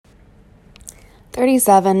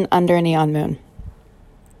37 under a neon moon.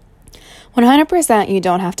 100% you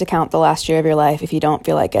don't have to count the last year of your life if you don't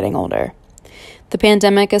feel like getting older. The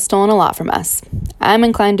pandemic has stolen a lot from us. I'm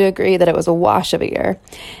inclined to agree that it was a wash of a year,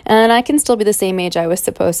 and I can still be the same age I was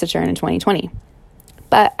supposed to turn in 2020.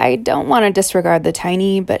 But I don't want to disregard the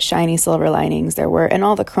tiny but shiny silver linings there were in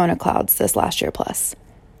all the corona clouds this last year plus.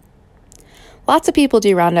 Lots of people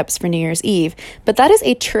do roundups for New Year's Eve, but that is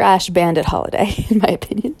a trash bandit holiday, in my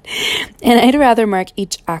opinion, and I'd rather mark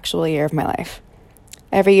each actual year of my life.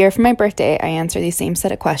 Every year for my birthday, I answer these same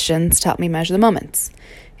set of questions to help me measure the moments.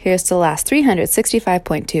 Here's to the last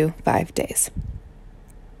 365.25 days.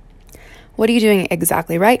 What are you doing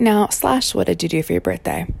exactly right now, / what did you do for your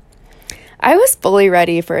birthday? I was fully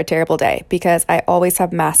ready for a terrible day because I always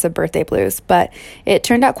have massive birthday blues, but it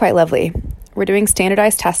turned out quite lovely. We're doing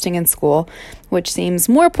standardized testing in school, which seems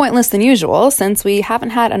more pointless than usual since we haven't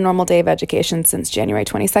had a normal day of education since January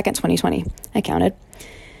 22nd, 2020. I counted.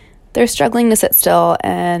 They're struggling to sit still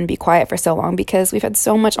and be quiet for so long because we've had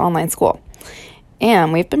so much online school.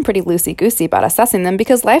 And we've been pretty loosey-goosey about assessing them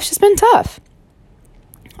because life's just been tough.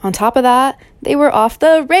 On top of that, they were off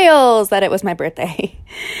the rails that it was my birthday.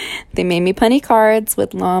 They made me punny cards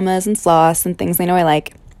with llamas and sloths and things they know I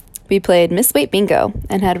like. We played Miss Wait Bingo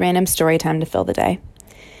and had random story time to fill the day.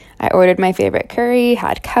 I ordered my favorite curry,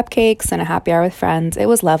 had cupcakes, and a happy hour with friends. It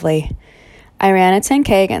was lovely. I ran a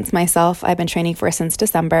 10K against myself I've been training for since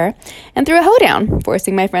December and threw a hoedown,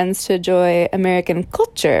 forcing my friends to enjoy American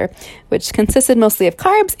culture, which consisted mostly of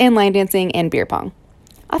carbs and line dancing and beer pong.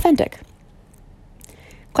 Authentic.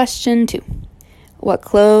 Question 2. What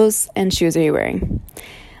clothes and shoes are you wearing?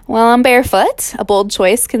 Well, I'm barefoot, a bold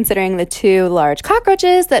choice considering the 2 large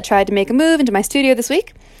cockroaches that tried to make a move into my studio this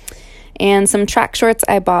week, and some track shorts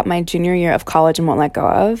I bought my junior year of college and won't let go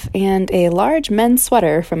of, and a large men's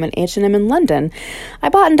sweater from an H&M in London I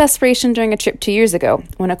bought in desperation during a trip 2 years ago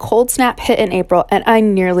when a cold snap hit in April and I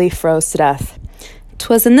nearly froze to death.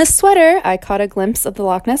 'Twas in this sweater I caught a glimpse of the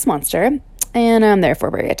Loch Ness Monster, and I'm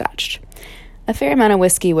therefore very attached. A fair amount of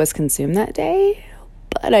whiskey was consumed that day,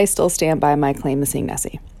 but I still stand by my claim of seeing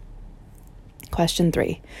Nessie. Question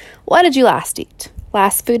 3. What did you last eat?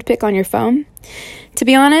 Last food pick on your phone? To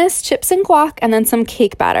be honest, chips and guac and then some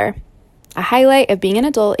cake batter. A highlight of being an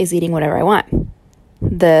adult is eating whatever I want.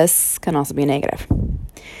 This can also be a negative.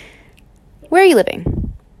 Where are you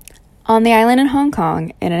living? On the island in Hong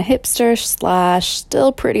Kong, in a hipster /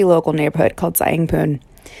 still pretty local neighborhood called Sai Ying Pun.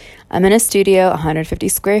 I'm in a studio, 150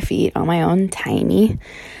 square feet on my own, tiny.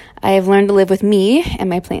 I have learned to live with me and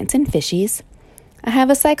my plants and fishies. I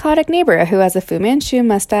have a psychotic neighbor who has a Fu Manchu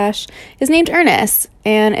mustache, is named Ernest,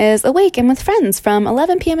 and is awake and with friends from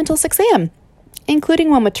 11 p.m. until 6 a.m.,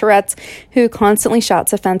 including one with Tourette's who constantly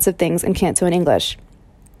shouts offensive things and can't do in English.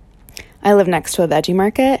 I live next to a veggie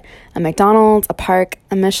market, a McDonald's, a park,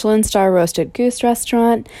 a Michelin star roasted goose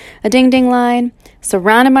restaurant, a Ding Ding line,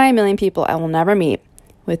 surrounded by a million people I will never meet,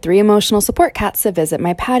 with 3 emotional support cats that visit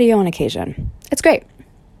my patio on occasion. It's great.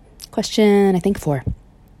 Question, I think 4.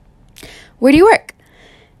 Where do you work?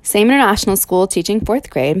 Same international school teaching 4th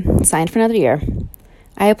grade, signed for another year.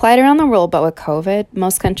 I applied around the world, but with COVID,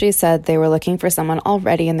 most countries said they were looking for someone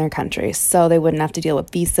already in their country, so they wouldn't have to deal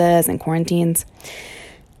with visas and quarantines.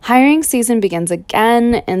 Hiring season begins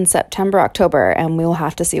again in September, October, and we will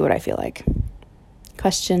have to see what I feel like.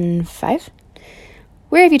 Question 5.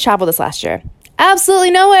 Where have you traveled this last year? Absolutely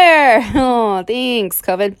nowhere! Oh, thanks,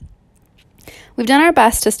 COVID. We've done our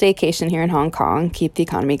best to staycation here in Hong Kong, keep the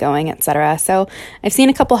economy going, etc. So I've seen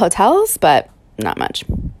a couple hotels, but not much.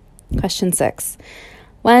 Question 6.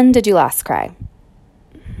 When did you last cry?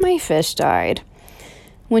 My fish died.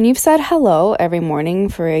 When you've said hello every morning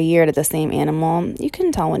for a year to the same animal, you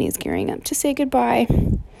can tell when he's gearing up to say goodbye.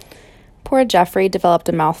 Poor Jeffrey developed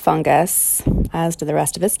a mouth fungus, as did the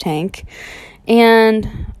rest of his tank,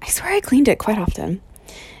 and I swear I cleaned it quite often.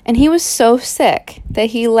 And he was so sick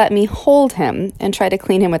that he let me hold him and try to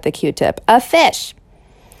clean him with a Q-tip. A fish!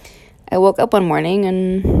 I woke up one morning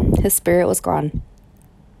and his spirit was gone.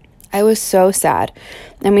 I was so sad,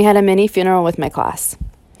 and we had a mini funeral with my class.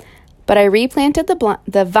 But I replanted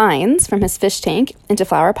the vines from his fish tank into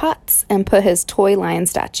flower pots and put his toy lion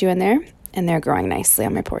statue in there, and they're growing nicely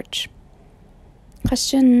on my porch.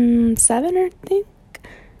 Question 7, I think?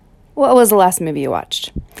 What was the last movie you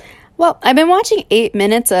watched? Well, I've been watching 8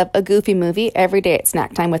 minutes of a Goofy movie every day at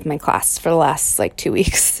snack time with my class for the last 2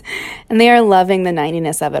 weeks, and they are loving the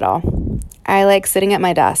 90ness of it all. I like sitting at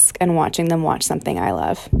my desk and watching them watch something I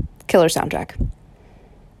love. Killer soundtrack.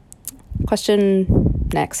 Question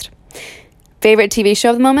next. Favorite TV show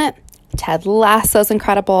of the moment? Ted Lasso's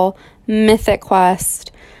incredible. Mythic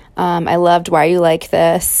Quest. I loved Why You Like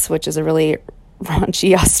This, which is a really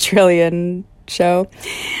raunchy Australian show.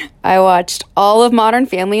 I watched all of Modern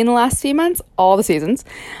Family in the last few months, all the seasons.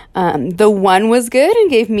 The one was good and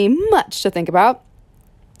gave me much to think about.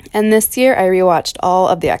 And this year I rewatched all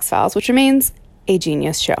of The X-Files, which remains a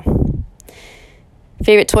genius show.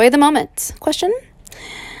 Favorite toy of the moment? Question.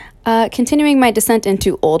 Continuing my descent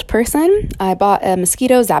into old person, I bought a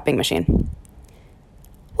mosquito zapping machine.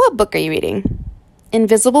 What book are you reading?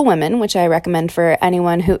 Invisible Women, which I recommend for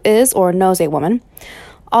anyone who is or knows a woman.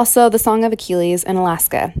 Also, The Song of Achilles in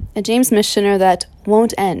Alaska, a James Michener that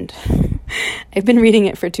won't end. I've been reading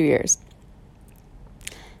it for 2 years.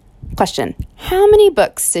 Question. How many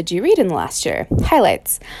books did you read in the last year?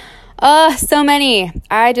 Highlights. So many.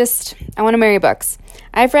 I want to marry books.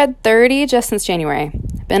 I've read 30 just since January.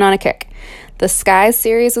 Been on a kick. The Skies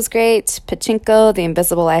series was great. Pachinko, The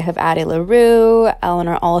Invisible Life of Addie LaRue,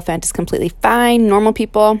 Eleanor Oliphant is Completely Fine, Normal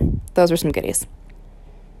People. Those were some goodies.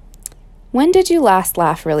 When did you last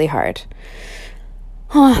laugh really hard?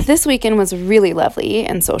 This weekend was really lovely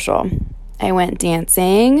and social. I went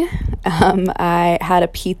dancing. I had a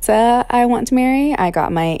pizza I want to marry. I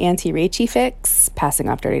got my Auntie Rachie fix, passing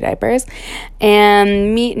off dirty diapers,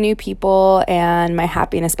 and meet new people, and my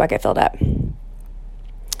happiness bucket filled up.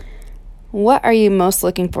 What are you most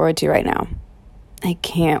looking forward to right now? I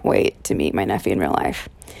can't wait to meet my nephew in real life.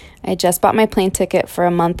 I just bought my plane ticket for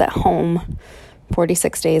a month at home,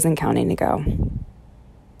 46 days and counting to go.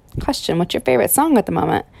 Question, what's your favorite song at the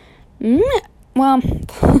moment? Well,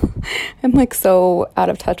 I'm like so out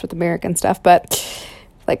of touch with American stuff, but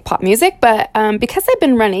like pop music. But because I've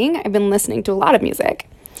been running, I've been listening to a lot of music.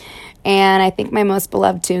 And I think my most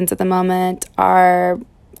beloved tunes at the moment are,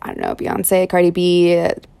 Beyonce, Cardi B,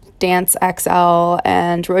 Dance XL,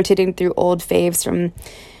 and rotating through old faves from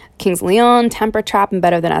Kings of Leon, Temper Trap, and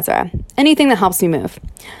Better Than Ezra. Anything that helps me move.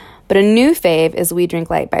 But a new fave is We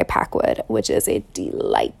Drink Light by Packwood, which is a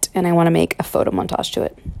delight, and I want to make a photo montage to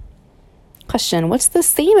it. Question, what's the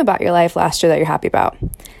theme about your life last year that you're happy about?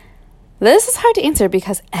 This is hard to answer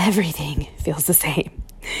because everything feels the same.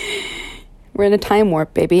 We're in a time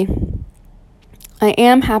warp, baby. I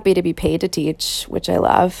am happy to be paid to teach, which I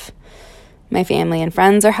love. My family and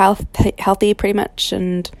friends are healthy pretty much,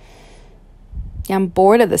 and yeah, I'm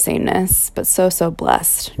bored of the sameness, but so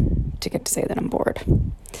blessed to get to say that I'm bored.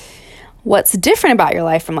 What's different about your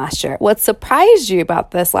life from last year? What surprised you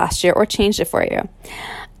about this last year or changed it for you?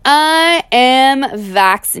 I am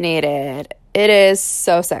vaccinated. It is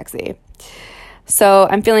so sexy. So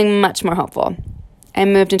I'm feeling much more hopeful. I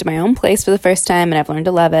moved into my own place for the first time, and I've learned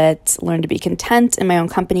to love it, learned to be content in my own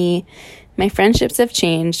company. My friendships have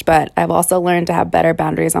changed, but I've also learned to have better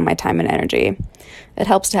boundaries on my time and energy. It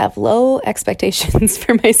helps to have low expectations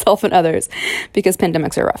for myself and others because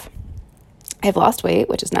pandemics are rough. I've lost weight,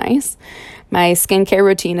 which is nice. My skincare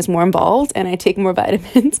routine is more involved, and I take more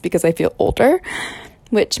vitamins because I feel older,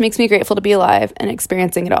 which makes me grateful to be alive and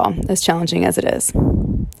experiencing it all, as challenging as it is.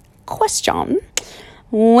 Question.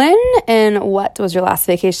 When and what was your last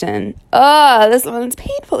vacation? This one's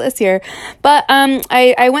painful this year. But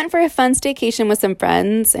I went for a fun staycation with some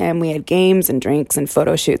friends, and we had games and drinks and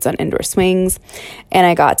photo shoots on indoor swings, and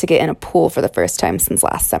I got to get in a pool for the first time since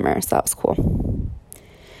last summer, so that was cool.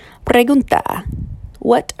 Pregunta.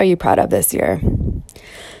 What are you proud of this year?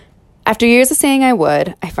 After years of saying I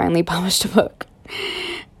would, I finally published a book.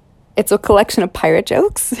 It's a collection of pirate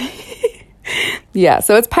jokes. Yeah,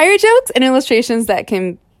 so it's pirate jokes and illustrations that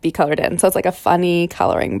can be colored in. So it's like a funny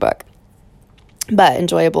coloring book, but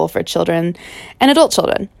enjoyable for children and adult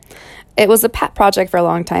children. It was a pet project for a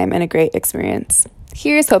long time and a great experience.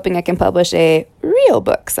 Here's hoping I can publish a real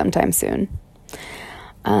book sometime soon.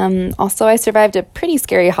 Also, I survived a pretty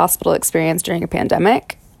scary hospital experience during a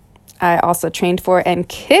pandemic. I also trained for and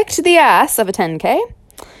kicked the ass of a 10K.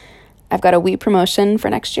 I've got a wee promotion for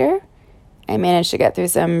next year. I managed to get through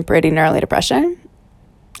some pretty gnarly depression,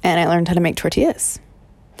 and I learned how to make tortillas.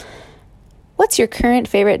 What's your current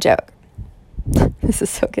favorite joke? This is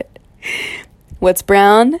so good. What's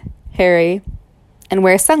brown, hairy, and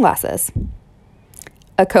wears sunglasses?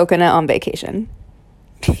 A coconut on vacation.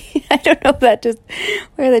 I don't know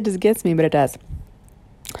where that just gets me, but it does.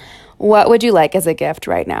 What would you like as a gift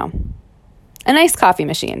right now? A nice coffee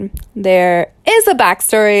machine. There is a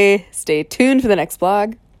backstory. Stay tuned for the next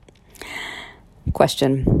blog.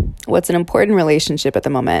 Question. What's an important relationship at the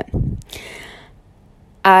moment?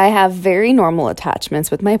 I have very normal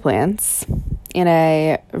attachments with my plants, and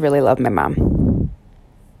I really love my mom.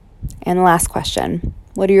 And the last question.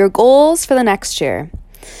 What are your goals for the next year?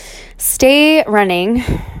 Stay running.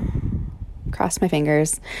 Cross my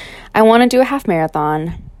fingers. I want to do a half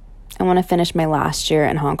marathon. I want to finish my last year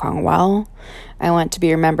in Hong Kong well. I want to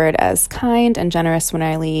be remembered as kind and generous when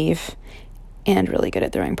I leave, and really good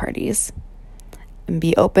at throwing parties. And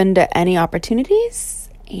be open to any opportunities,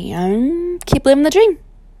 and keep living the dream.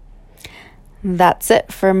 That's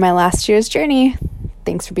it for my last year's journey.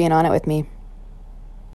 Thanks for being on it with me.